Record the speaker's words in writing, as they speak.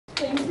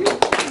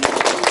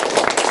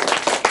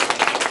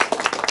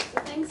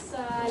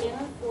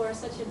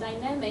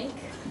dynamic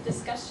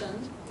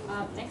discussion.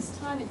 Next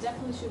time it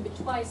definitely should be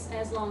twice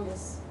as long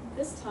as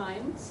this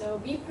time. So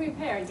be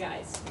prepared,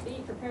 guys.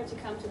 Be prepared to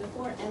come to the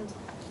floor and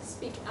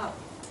speak up.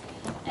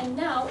 And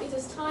now it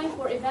is time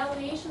for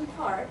evaluation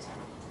part.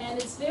 And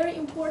it's very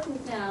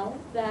important now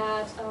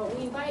that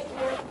we invite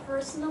here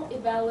personal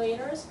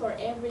evaluators for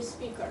every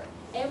speaker.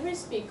 Every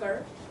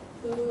speaker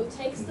who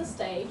takes the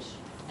stage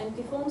and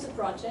performs a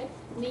project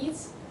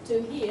needs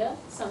to hear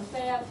some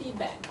fair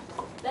feedback.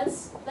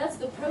 That's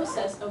the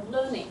process of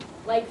learning,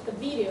 like the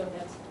video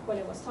that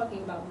Kolya was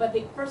talking about. But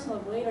the personal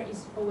evaluator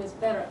is always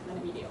better than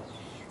a video.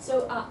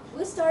 So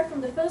we'll start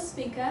from the first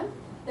speaker.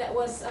 That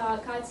was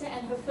Katya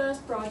and her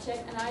first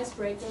project, an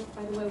icebreaker.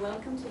 By the way,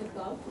 welcome to the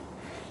club.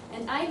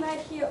 And I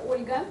invite here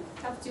Olga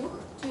Kovtyukh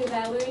to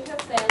evaluate her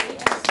fairly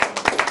and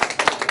strongly.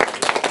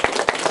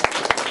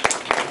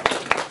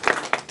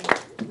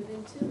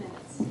 Within 2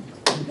 minutes.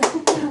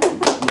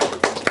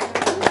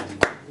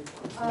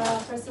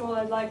 First of all,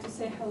 I'd like to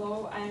say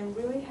hello. I am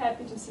really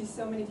happy to see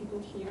so many people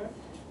here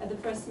at the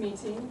first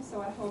meeting. So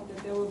I hope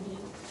that there will be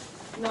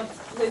not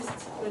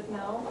lists, but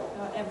now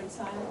every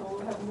time we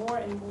will have more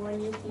and more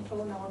new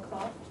people in our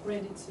club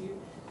ready to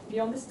be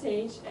on the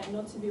stage and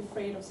not to be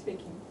afraid of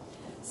speaking.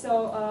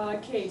 So,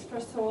 Kate,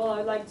 first of all,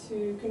 I'd like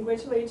to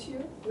congratulate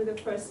you with the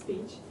first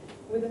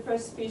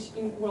speech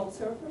in World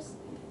Surfers.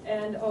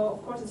 And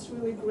of course, it's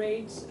really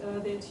great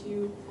that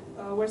you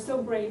were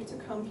so brave to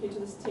come here to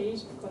the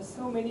stage, because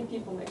so many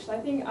people, actually, I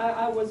think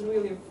I was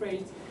really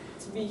afraid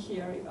to be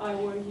here if I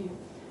were you.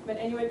 But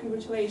anyway,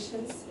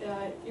 congratulations,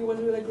 it was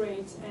really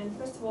great. And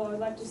first of all, I'd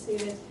like to say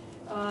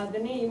that the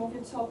name of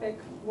your topic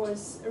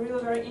was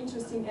really very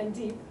interesting and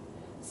deep.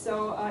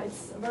 So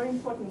it's very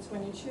important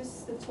when you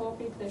choose the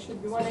topic, there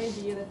should be one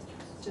idea that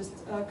just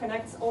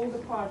connects all the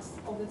parts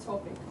of the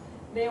topic.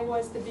 There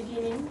was the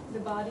beginning, the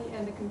body,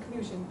 and the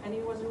conclusion, and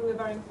it was really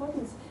very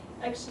important.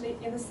 Actually,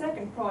 in the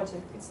second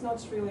project, it's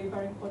not really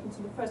very important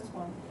to the first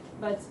one.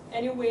 But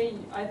anyway,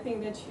 I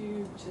think that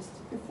you just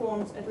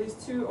performed at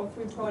least 2 or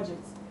 3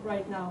 projects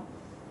right now.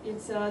 It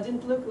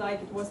didn't look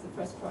like it was the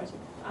first project.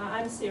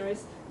 I'm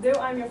serious, though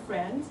I'm your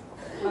friend,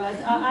 but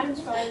I'm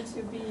trying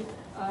to be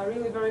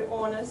really very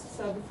honest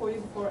before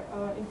you,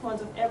 in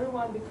front of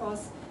everyone,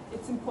 because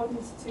it's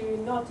important to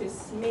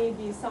notice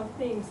maybe some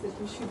things that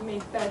we should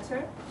make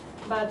better,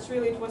 but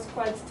really it was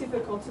quite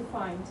difficult to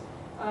find.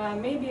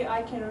 Maybe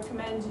I can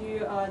recommend you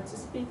to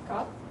speak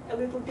up a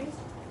little bit.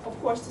 Of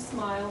course, to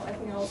smile, I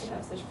think I also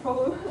have such a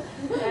problem,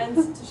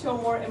 and to show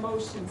more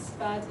emotions.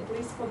 But at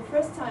least for the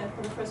first time,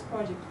 for the first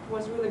project, it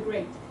was really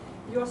great.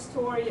 Your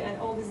story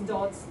and all these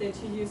dots that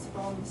you used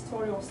from the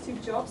story of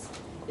Steve Jobs,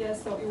 yeah,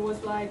 so it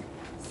was like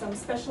some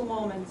special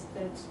moment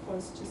that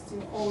was just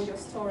in all your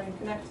story and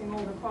connecting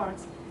all the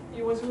parts.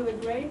 It was really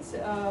great,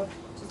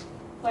 just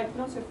like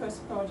not your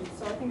first project.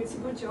 So I think it's a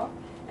good job,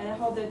 and I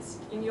hope that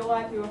in your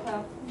life you will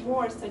have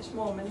more such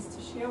moments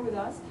to share with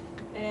us.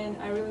 And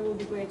I really will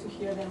be glad to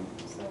hear them.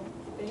 So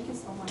thank you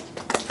so much.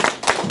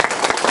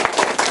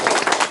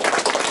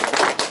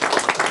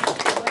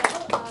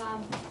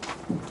 Well,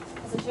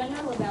 as a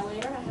general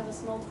evaluator, I have a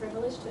small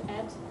privilege to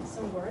add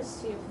some words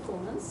to your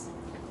performance.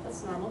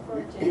 That's normal for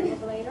a general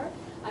evaluator.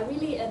 I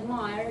really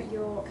admire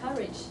your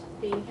courage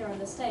being here on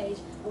the stage.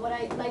 And what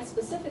I like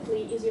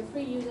specifically is your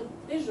free use of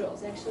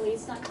visuals. Actually,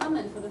 it's not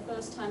common for the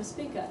first-time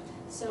speaker.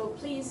 So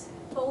please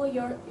follow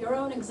your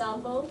own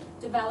example,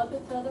 develop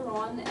it further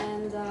on,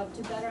 and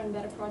do better and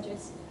better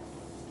projects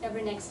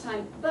every next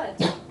time.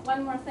 But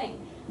one more thing,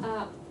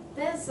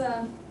 there's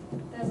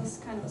this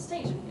kind of a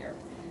stage in here.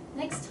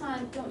 Next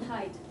time, don't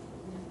hide.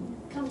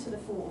 Come to the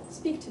fore.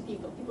 Speak to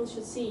people. People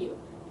should see you.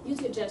 Use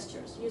your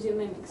gestures. Use your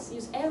mimics.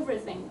 Use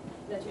everything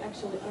that you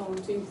actually own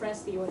to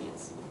impress the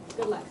audience.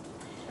 Good luck.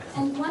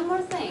 And one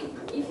more thing,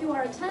 if you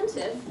are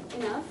attentive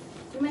enough,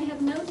 you may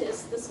have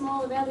noticed the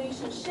small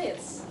evaluation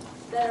sheets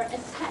that are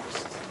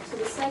attached to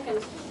the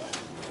second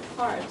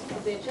part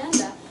of the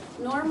agenda.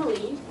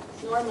 Normally,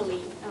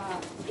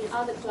 in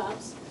other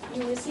clubs,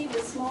 you receive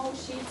the small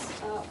sheets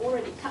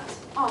already cut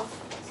off,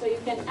 so you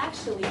can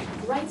actually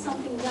write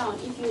something down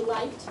if you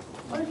liked,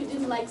 or if you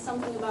didn't like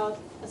something about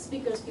a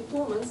speaker's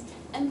performance,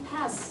 and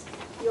pass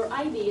your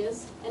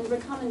ideas and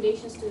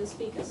recommendations to the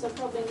speaker. So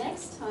probably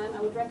next time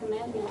I would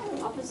recommend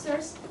the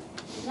officers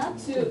not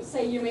to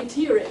say you may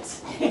tear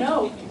it,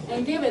 no,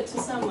 and give it to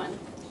someone,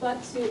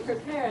 but to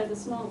prepare the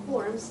small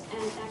forms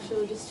and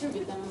actually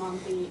distribute them among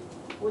the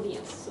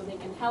audience so they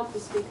can help the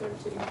speaker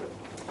to improve.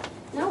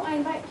 Now I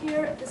invite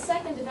here the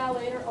second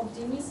evaluator of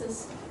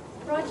Denise's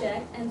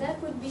project, and that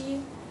would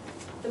be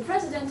the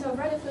president of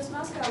Radio Plus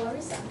Moscow,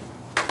 Larisa.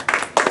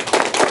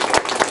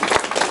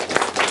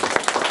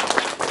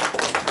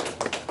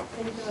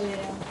 Thank you,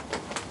 Valeria.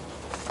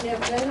 Dear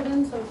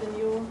president of the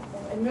new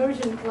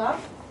emerging club,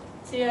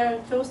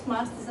 dear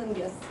Toastmasters and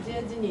guests,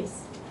 dear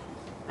Denise.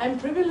 I'm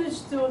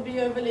privileged to be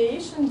your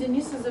evaluation.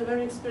 Denise is a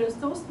very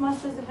experienced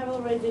Toastmaster, as you have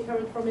already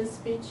heard from his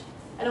speech,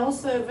 and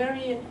also a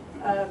very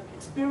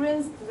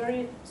experienced,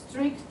 very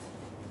strict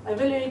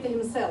evaluator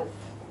himself.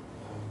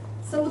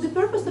 So the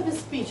purpose of his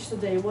speech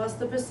today was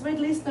to persuade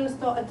listeners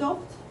to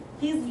adopt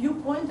his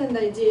viewpoint and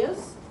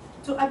ideas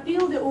to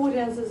appeal the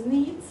audience's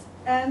needs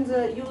and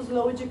use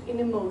logic in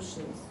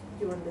emotions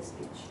during the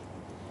speech.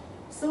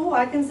 So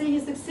I can say he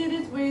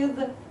succeeded with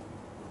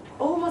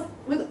all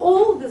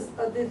the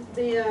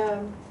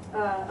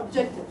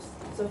objectives.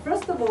 So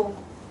first of all,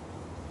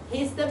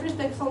 he established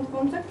excellent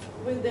contact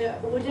with the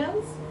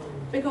audience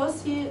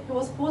because he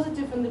was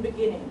positive in the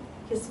beginning.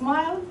 He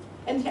smiled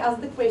and he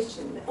asked the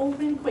question, the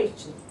opening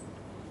question.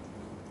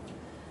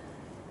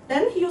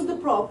 Then he used the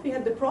prop, he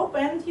had the prop,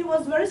 and he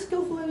was very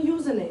skillful in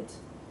using it.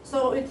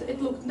 So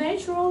it looked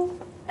natural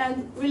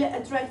and really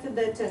attracted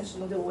the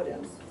attention of the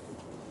audience.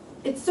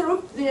 It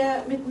served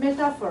the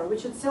metaphor,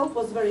 which itself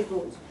was very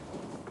good.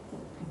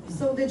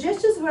 So the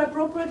gestures were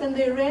appropriate and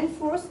they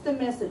reinforced the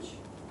message.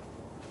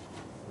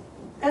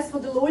 As for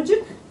the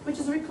logic, which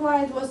is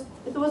required,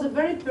 it was a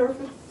very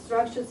perfect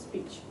structured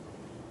speech.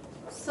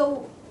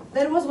 So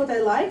that was what I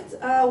liked.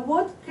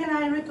 What can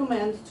I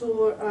recommend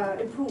to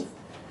improve?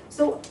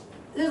 So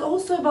there's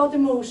also about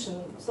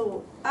emotion.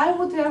 So I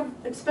would have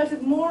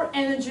expected more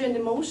energy and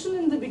emotion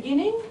in the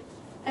beginning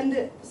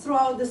and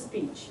throughout the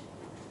speech.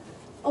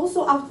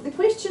 Also, after the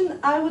question,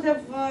 I would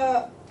have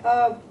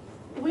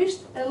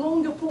wished a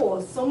longer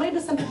pause. So maybe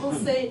some people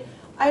say,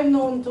 I've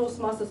known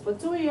Toastmasters for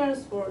 2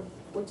 years, for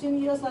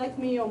 14 years like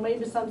me, or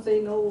maybe some say,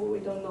 no, we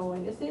don't know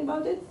anything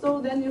about it.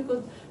 So then you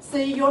could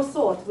say your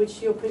thought,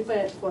 which you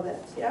prepared for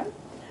that, yeah?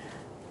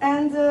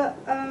 And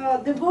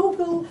the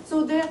vocal,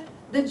 so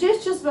the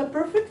gestures were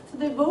perfect.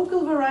 The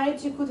vocal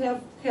variety could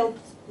have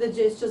helped the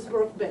gestures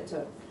work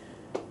better.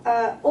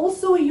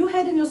 Also, you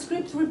had in your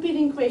script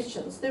repeating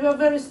questions. They were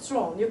very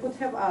strong. You could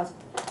have asked,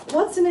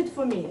 what's in it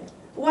for me?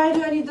 Why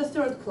do I need the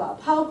third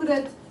club? How could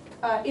it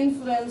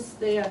influence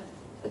the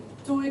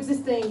two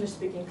existing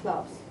English-speaking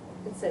clubs,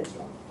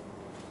 etc.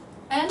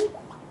 And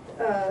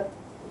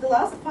the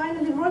last,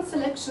 finally, word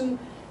selection.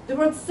 The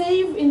word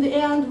save in the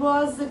end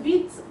was a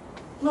bit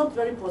not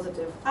very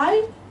positive.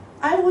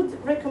 I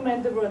would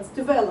recommend the words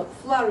develop,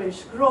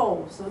 flourish,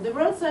 grow. So the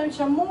words which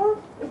are more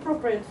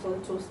appropriate for the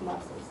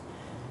Toastmasters.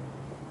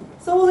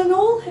 So all in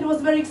all, it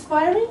was very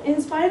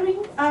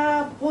inspiring,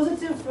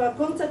 positive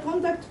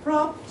contact,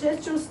 prop,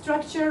 gesture,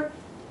 structure.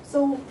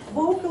 So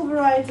vocal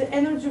variety,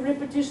 energy,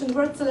 repetition,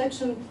 word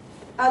selection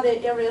are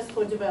the areas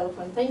for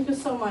development. Thank you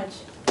so much.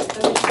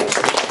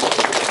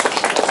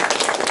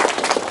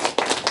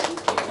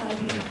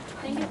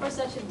 Thank you for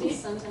such a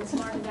decent and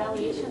smart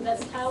evaluation.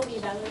 That's how the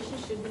evaluation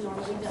should be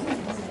normally done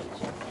on the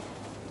stage.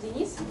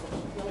 Denise,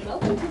 you're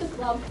welcome to the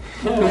club.